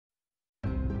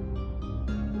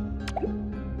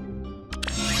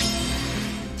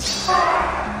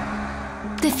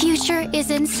The future is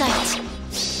in sight.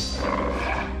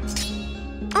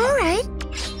 All right.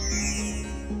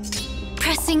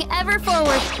 Pressing ever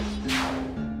forward.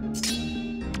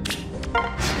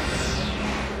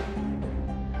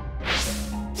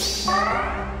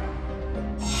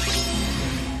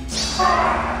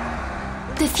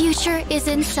 The future is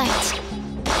in sight.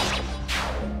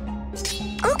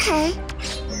 Okay.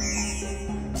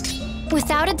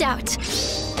 Without a doubt.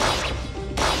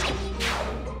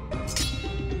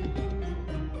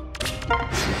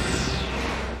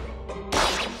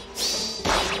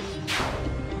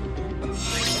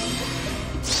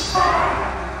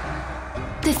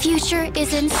 The future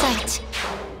is in sight.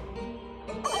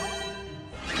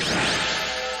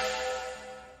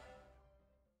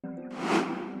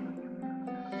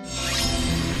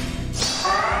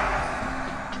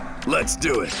 Let's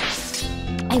do it.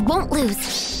 I won't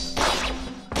lose.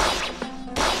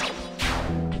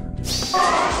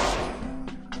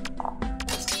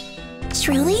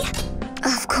 Truly?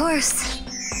 Of course.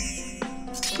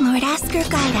 Lord Asker,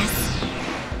 guide us.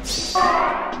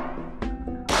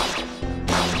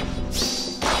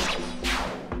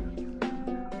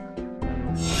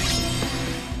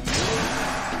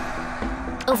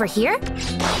 Over here?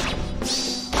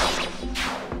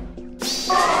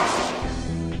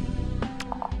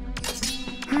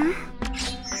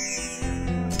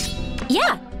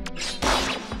 Yeah.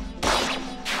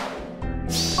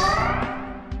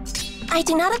 I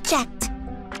do not object.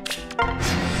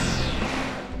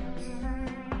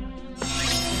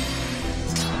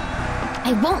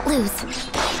 I won't lose.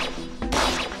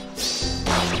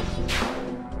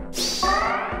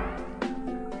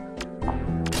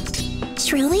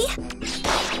 Truly?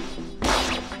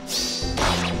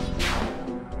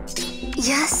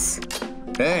 Yes.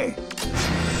 Hey.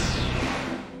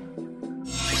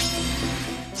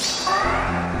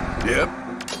 Yep.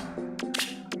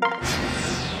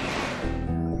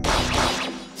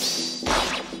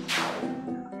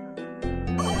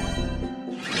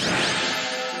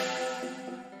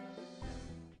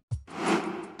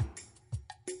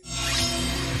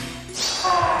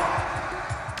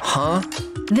 Huh?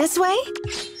 This way?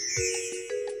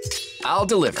 I'll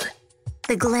deliver.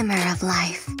 The glimmer of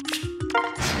life.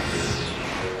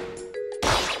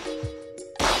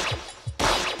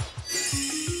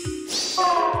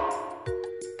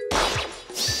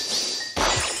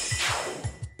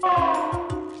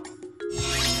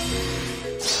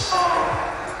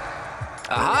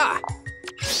 Aha!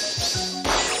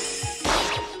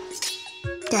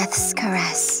 Death's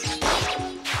caress.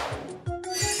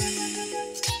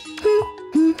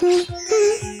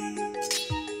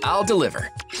 I'll deliver.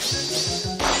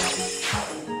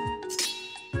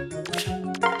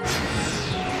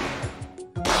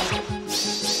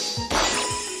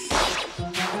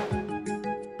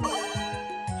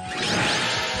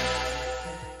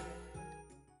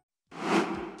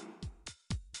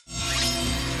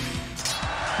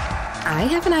 I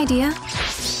have an idea.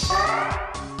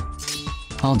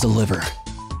 I'll deliver.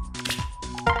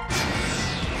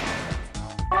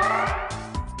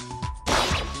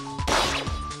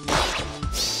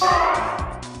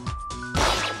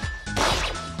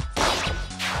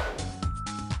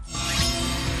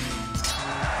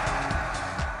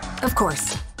 Of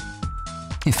course.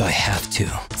 If I have to.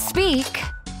 Speak.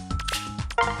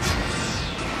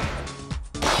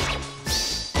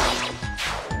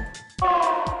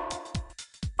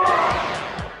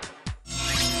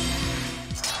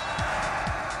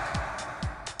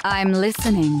 I'm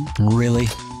listening. Really?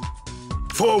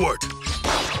 Forward.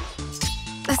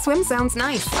 The swim sounds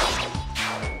nice.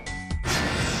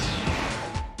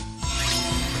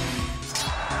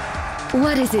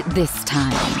 What is it this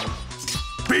time?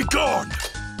 Be gone.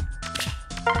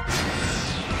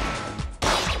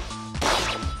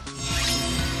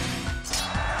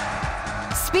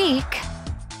 Speak.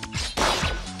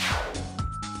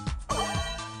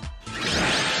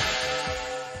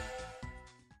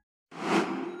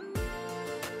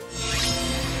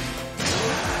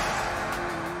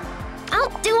 I'll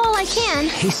do all I can.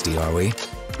 Hasty, are we?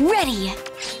 Ready.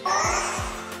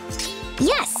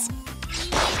 Yes.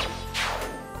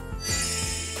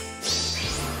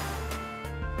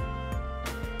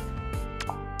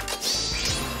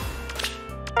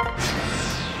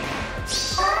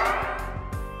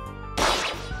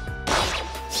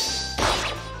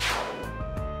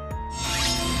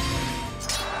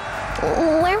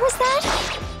 Where was that?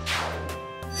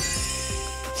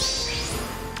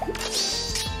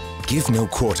 Give no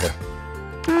quarter.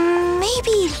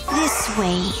 Maybe this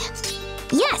way.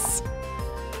 Yes.